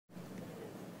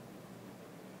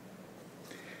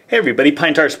Hey everybody,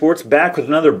 pinetarsports back with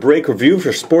another break review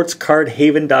for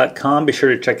Sportscardhaven.com. Be sure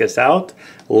to check us out.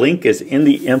 Link is in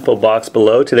the info box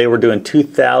below. Today we're doing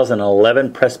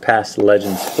 2011 Press Pass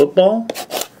Legends Football.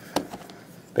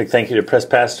 Big thank you to Press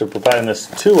Pass for providing this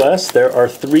to us. There are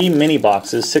 3 mini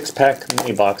boxes, 6-pack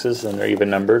mini boxes, and they're even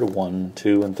numbered 1,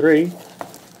 2, and 3.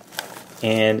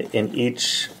 And in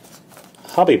each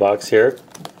hobby box here,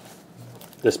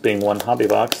 this being one hobby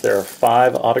box, there are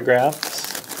 5 autographs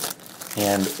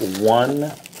and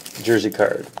 1 jersey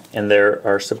card, and there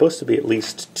are supposed to be at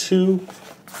least 2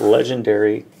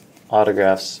 legendary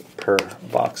autographs per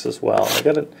box as well. I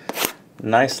got a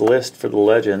nice list for the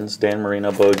legends: Dan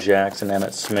Marino, Bo Jackson,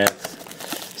 Emmitt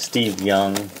Smith, Steve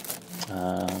Young,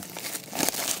 a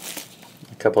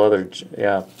couple other,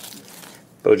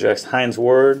 Bo Jackson, Hines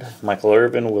Ward, Michael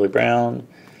Irvin, Willie Brown,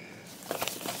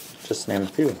 just to name a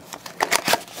few.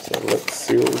 So let's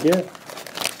see what we get.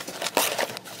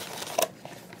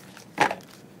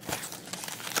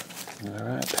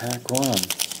 Alright, pack 1.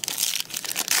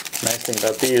 Nice thing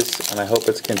about these, and I hope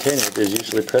it's continued, is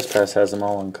usually Press Pass has them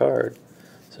all on card.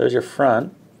 So there's your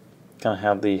front. Kind of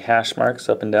have the hash marks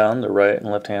up and down the right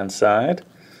and left hand side.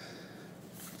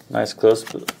 Nice close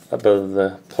up of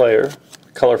the player.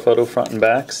 Color photo front and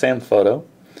back, same photo.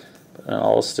 And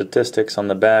all statistics on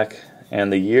the back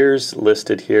and the years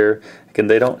listed here. Again,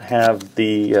 they don't have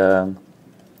the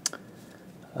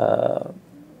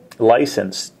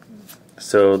license,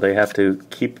 so they have to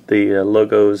keep the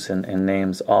logos and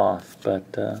names off.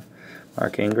 But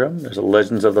Mark Ingram, there's a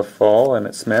Legends of the Fall,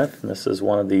 Emmitt Smith, and this is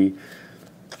one of the,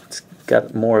 it's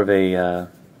got more of a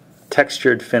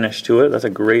textured finish to it. That's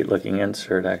a great looking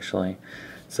insert actually.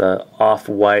 It's a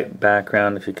off-white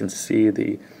background, if you can see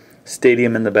the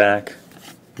stadium in the back.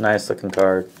 Nice looking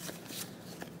card.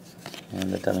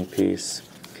 And the dummy piece.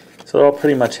 So they're all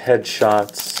pretty much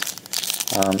headshots.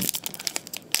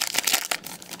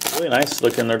 Really nice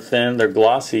looking. They're thin. They're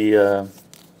glossy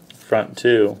front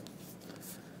too.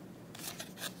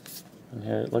 And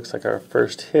here it looks like our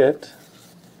first hit.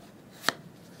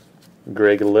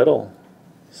 Greg Little,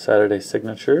 Saturday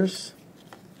Signatures.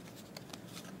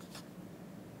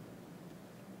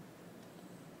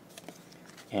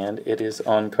 And it is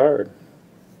on card.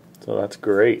 So that's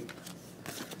great.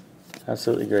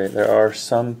 Absolutely great. There are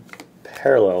some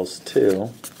parallels too.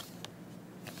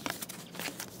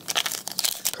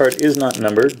 Card is not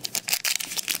numbered.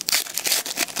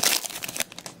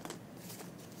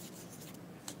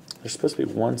 There's supposed to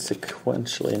be 1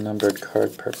 sequentially numbered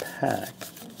card per pack.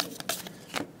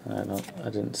 I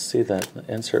didn't see that.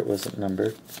 The insert wasn't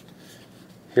numbered.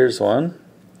 Here's one.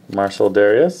 Marcel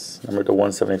Darius, numbered to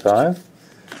 175.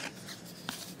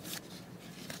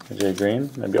 Jay Green.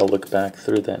 Maybe I'll look back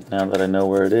through that now that I know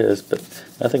where it is, but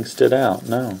nothing stood out.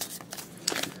 No,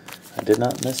 I did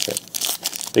not miss it.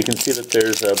 You can see that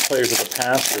there's players of the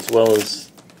past as well as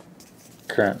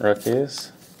current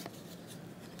rookies.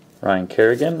 Ryan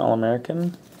Kerrigan,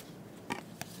 All-American.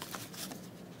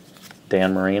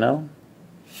 Dan Marino.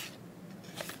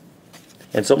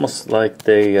 It's almost like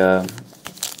they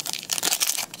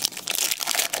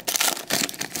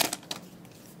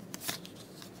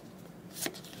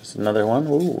another one.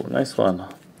 Ooh, nice one.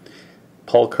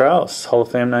 Paul Krause, Hall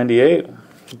of Fame 98.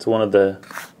 It's one of the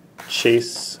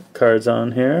chase cards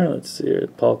on here. Let's see here.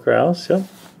 Paul Krause, yep.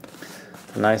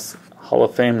 A nice Hall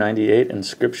of Fame 98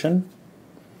 inscription.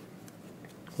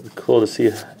 Cool to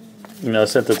see, you know,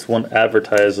 since it's one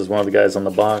advertised as one of the guys on the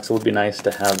box, it would be nice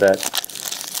to have that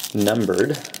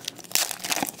numbered.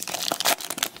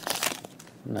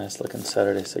 Nice looking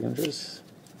Saturday Signatures.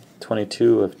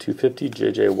 22 of 250,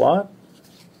 J.J. Watt.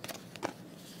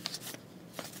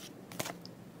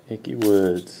 Icky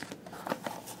Woods.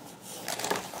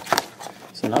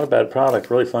 So not a bad product,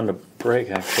 really fun to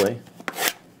break actually.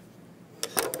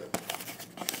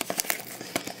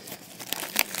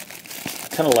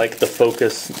 Kind of like the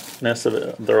focusness of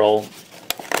it. They're all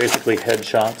basically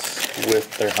headshots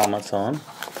with their helmets on.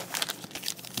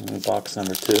 And box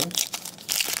number 2.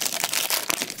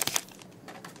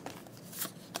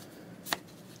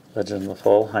 Legend of the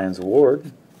Fall, Hines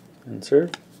Ward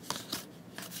insert.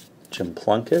 Jim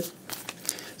Plunkett.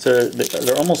 So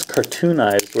they're almost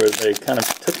cartoonized, where they kind of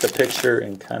took the picture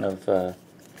and kind of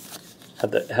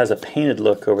has a painted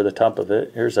look over the top of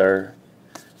it. Here's our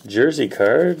jersey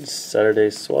cards, Saturday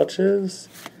swatches.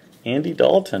 Andy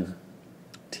Dalton,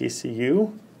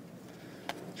 TCU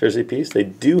jersey piece. They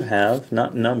do have,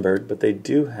 not numbered, but they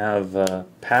do have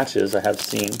patches I have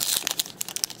seen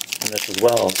in this as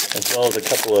well as a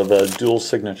couple of dual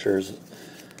signatures.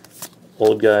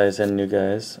 Old guys and new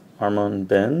guys. Armon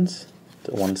Benz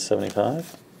to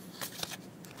 175.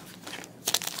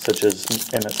 such as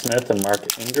Emmitt Smith and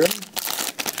Mark Ingram,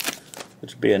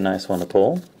 which would be a nice one to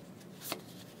pull.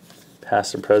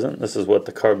 Past and present, this is what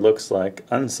the card looks like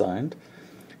unsigned.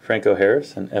 Franco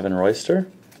Harris and Evan Royster.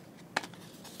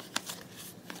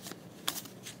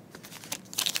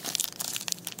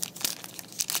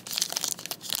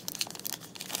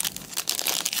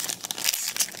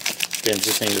 Be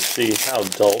interesting to see how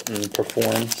Dalton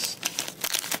performs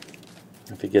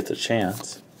if he gets a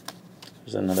chance.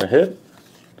 There's another hit.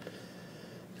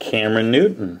 Cameron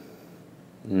Newton.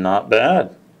 Not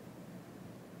bad.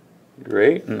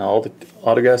 Great, and all the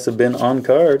autographs have been on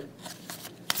card.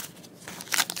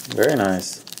 Very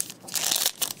nice.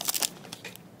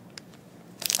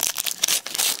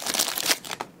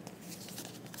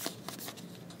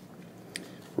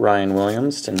 Ryan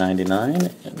Williams to 99,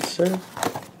 insert.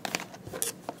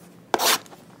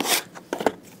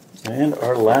 And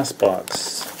our last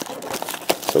box.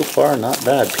 So far, not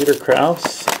bad. Peter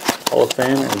Krause, Hall of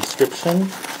Fame inscription.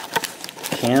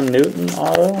 Cam Newton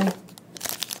auto.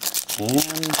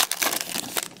 And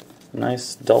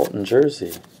nice Dalton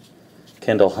jersey.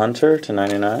 Kendall Hunter to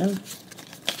 99.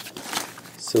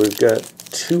 So we've got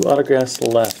 2 autographs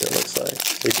left, it looks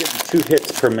like. We're getting 2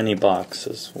 hits per mini box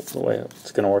is the way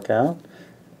it's going to work out.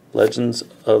 Legends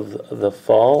of the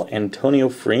Fall, Antonio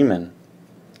Freeman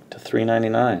to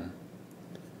 399.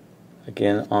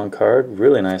 Again, on card,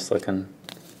 really nice looking.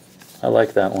 I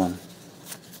like that one.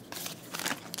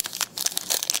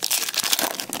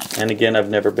 And again, I've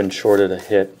never been shorted a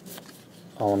hit.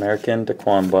 All-American,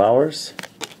 Daquan Bowers.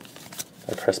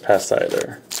 I press pass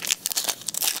either.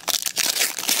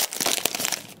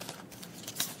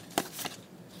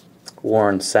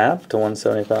 Warren Sapp to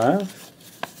 175.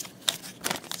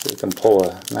 So we can pull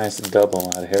a nice double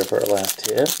out of here for our last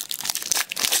hit.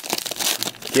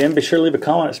 Again, be sure to leave a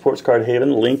comment at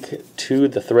Sportscardhaven. Link to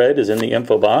the thread is in the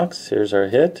info box. Here's our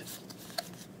hit.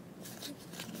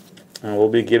 And we'll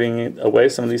be giving away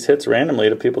some of these hits randomly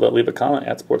to people that leave a comment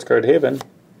at Sportscardhaven.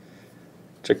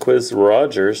 Jaquiz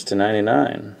Rogers to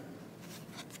 99.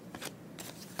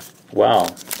 Wow,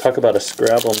 talk about a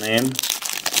Scrabble name.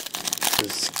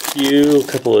 This is Q, a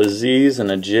couple of Z's,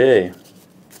 and a J.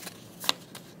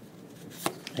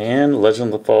 And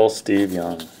Legend of the Fall, Steve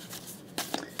Young.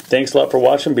 Thanks a lot for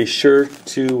watching. Be sure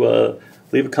to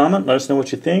leave a comment, let us know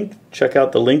what you think. Check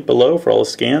out the link below for all the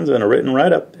scans and a written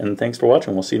write-up. And thanks for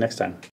watching. We'll see you next time.